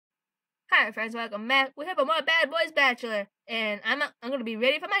Alright friends, welcome back. We're here for more Bad Boys Bachelor. And I'm gonna be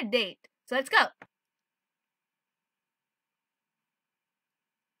ready for my date. So let's go.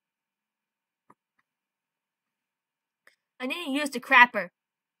 I need to use the crapper.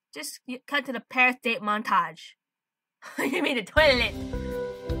 Just cut to the Paris date montage. You mean the toilet?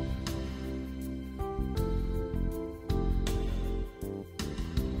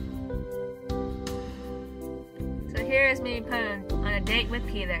 So here's me putting on a date with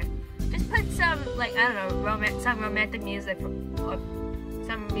Peter. Just put some, like, I don't know, some romantic music or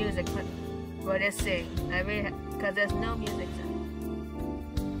some music for this scene. Because there's no music. So.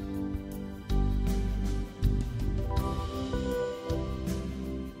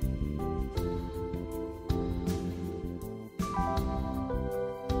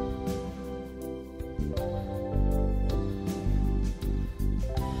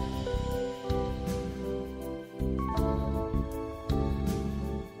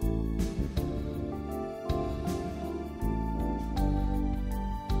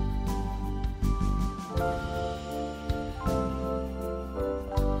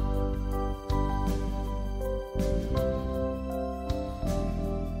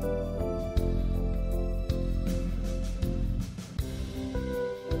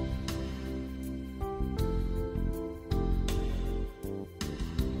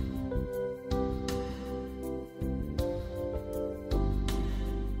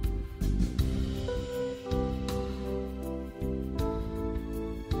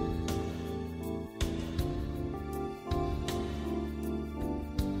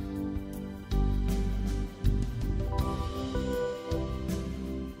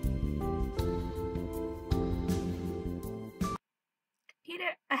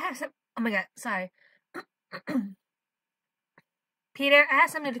 Peter, I have some. Oh my god, sorry. Peter, I have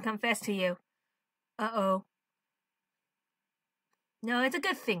something to confess to you. Uh-oh. No, it's a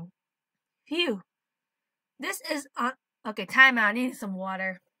good thing. Phew. This is okay, time out. I need some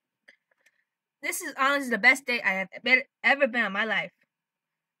water. This is honestly the best date I have ever been in my life.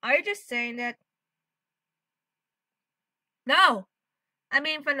 Are you just saying that? No. I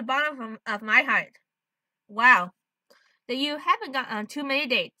mean from the bottom of my heart. Wow. That you haven't got on too many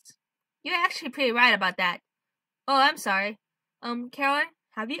dates. You're actually pretty right about that. Oh, I'm sorry. Caroline,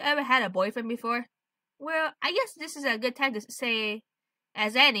 have you ever had a boyfriend before? Well, I guess this is a good time to say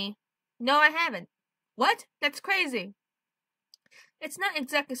as any. No, I haven't. What? That's crazy. It's not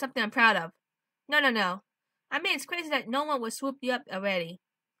exactly something I'm proud of. No. I mean, it's crazy that no one would swoop you up already.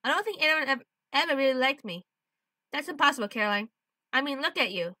 I don't think anyone ever really liked me. That's impossible, Caroline. I mean, look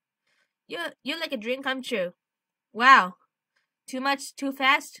at you. You're like a dream come true. Wow. Too much, too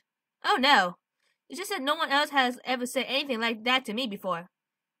fast? Oh no. It's just that no one else has ever said anything like that to me before.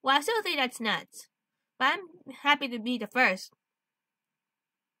 Well, I still think that's nuts. But I'm happy to be the first.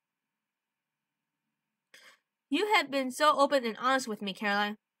 You have been so open and honest with me,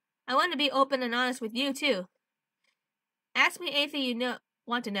 Caroline. I want to be open and honest with you, too. Ask me anything you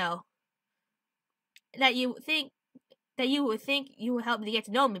want to know. That you would think you would help me to get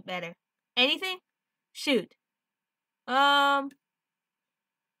to know me better. Anything? Shoot.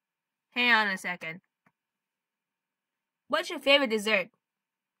 Hang on a second. What's your favorite dessert?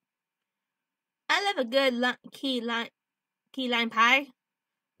 I love a good key lime pie.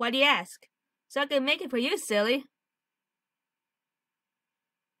 Why do you ask? So I can make it for you, silly.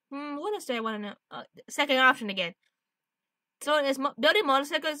 What else do I want to know? Second option again. So is building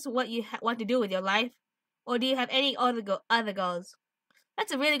motorcycles what you want to do with your life? Or do you have any other goals?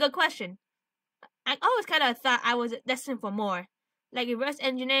 That's a really good question. I always kind of thought I was destined for more. Like reverse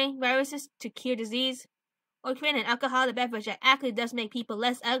engineering viruses to cure disease, or create an alcoholic beverage that actually does make people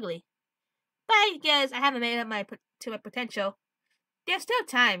less ugly. But I guess I haven't made up my potential. There's still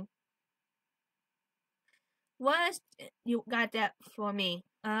time. What you got that for me?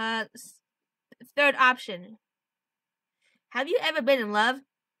 Third option. Have you ever been in love?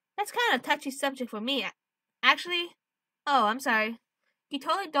 That's kind of a touchy subject for me. Actually, oh, I'm sorry. You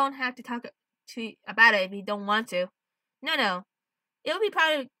totally don't have to talk about it if you don't want to. No. It would be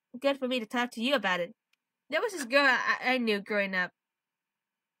probably good for me to talk to you about it. There was this girl I knew growing up.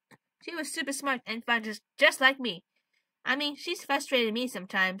 She was super smart and fun, just like me. I mean, she's frustrated me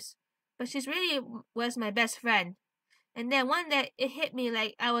sometimes, but she's really was my best friend. And then one day, it hit me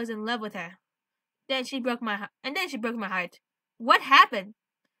like I was in love with her. Then she broke my heart. What happened?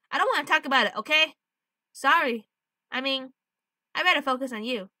 I don't want to talk about it, okay? Sorry. I mean, I'd rather focus on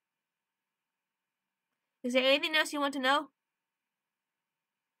you. Is there anything else you want to know?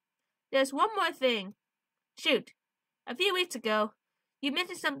 There's one more thing. Shoot. A few weeks ago, you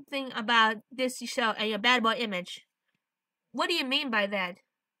mentioned something about this show and your bad boy image. What do you mean by that?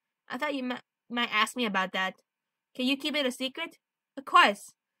 I thought you might ask me about that. Can you keep it a secret? Of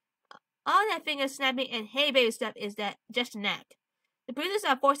course. All that finger snapping and hey baby stuff is that just a knack. The producers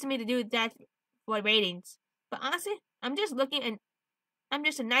are forcing me to do that for ratings. But honestly, I'm just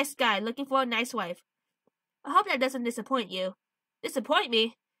a nice guy looking for a nice wife. I hope that doesn't disappoint you. Disappoint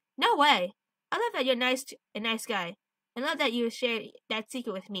me? No way. I love that you're a nice guy. I love that you share that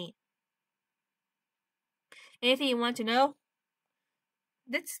secret with me. Anything you want to know?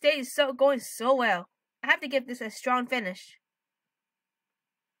 This stage is going so well. I have to give this a strong finish.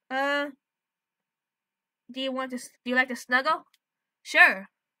 Do you like to snuggle? Sure.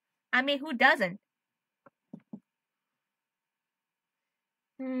 I mean, who doesn't?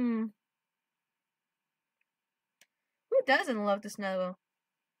 Who doesn't love to snuggle?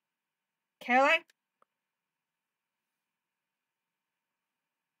 Caroline?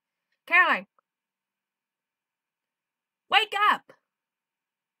 Caroline! Wake up!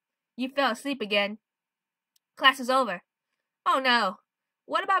 You fell asleep again. Class is over. Oh no.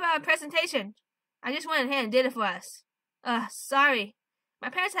 What about our presentation? I just went ahead and did it for us. Sorry. My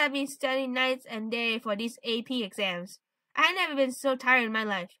parents had me studying nights and day for these AP exams. I had never been so tired in my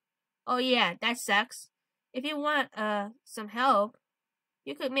life. Oh yeah, that sucks. If you want, some help,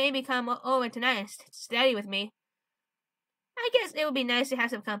 you could maybe come over tonight and study with me. I guess it would be nice to have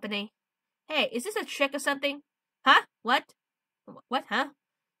some company. Hey, is this a trick or something? Huh? What? What, huh?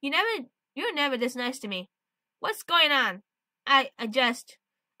 You're never this nice to me. What's going on? I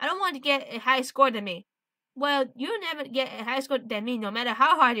don't want to get a high score than me. Well, you'll never get a high score than me no matter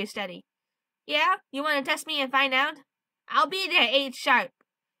how hard you study. Yeah? You want to test me and find out? I'll be there 8 sharp.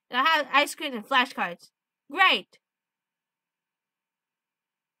 And I'll have ice cream and flashcards. Great!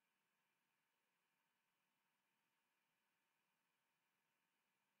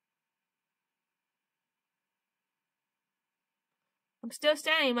 I'm still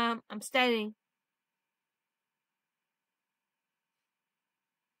studying, Mom. I'm studying.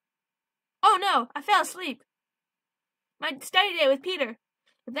 Oh no! I fell asleep. My study day with Peter.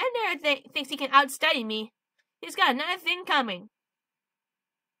 If that nerd thinks he can outstudy me, he's got another thing coming.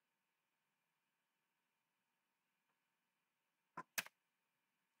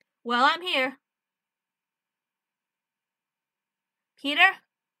 Well, I'm here. Peter?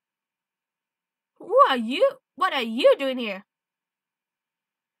 Who are you? What are you doing here?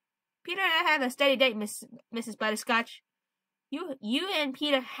 Peter and I have a study date, Mrs. Butterscotch. You and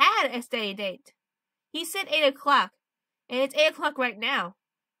Peter had a study date. He said 8 o'clock, and it's 8 o'clock right now.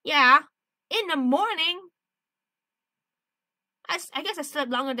 Yeah, in the morning. I guess I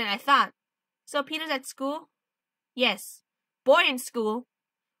slept longer than I thought. So Peter's at school? Yes, boarding school,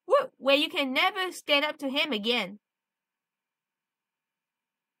 where you can never stand up to him again.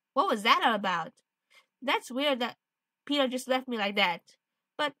 What was that all about? That's weird that Peter just left me like that.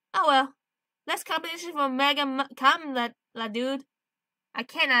 But, oh well. Less competition for Mega Come, la dude. I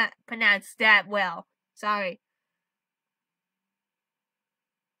cannot pronounce that well. Sorry.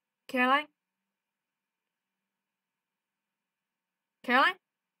 Caroline? Caroline?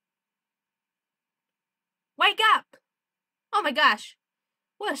 Wake up! Oh my gosh.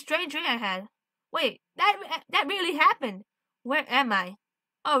 What a strange dream I had. Wait, that really happened. Where am I?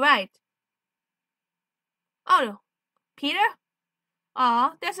 Oh, right. Oh, Peter?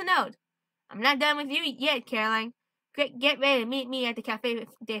 Aw, there's a note. I'm not done with you yet, Caroline. Get ready to meet me at the Cafe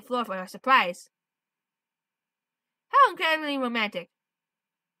de Flor for a surprise. How incredibly romantic.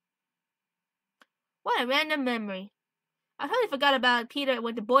 What a random memory. I totally forgot about Peter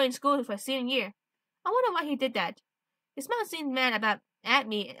went to boarding school for senior year. I wonder why he did that. His mom seemed mad at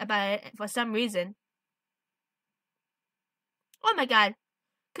me about it for some reason. Oh my god.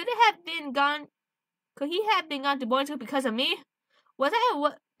 Could he have been gone to boarding school because of me? Was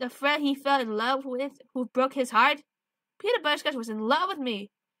I the friend he fell in love with who broke his heart? Peter Butterscotch was in love with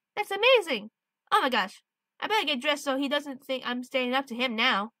me. That's amazing. Oh my gosh. I better get dressed so he doesn't think I'm standing up to him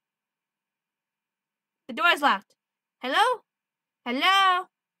now. The door is locked. Hello? Hello?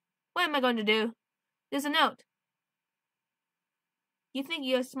 What am I going to do? There's a note. You think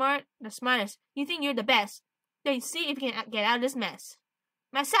you're smart? The smartest. You think you're the best. Then see if you can get out of this mess.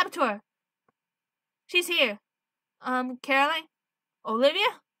 My saboteur! She's here. Caroline?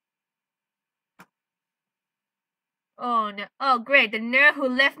 Olivia? Oh no. Oh great, the nerd who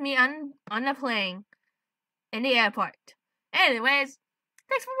left me on the plane. In the airport. Anyways,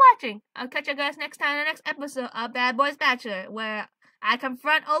 thanks for watching. I'll catch you guys next time in the next episode of Bad Boys Bachelor, where I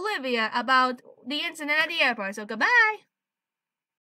confront Olivia about the incident at the airport. So goodbye!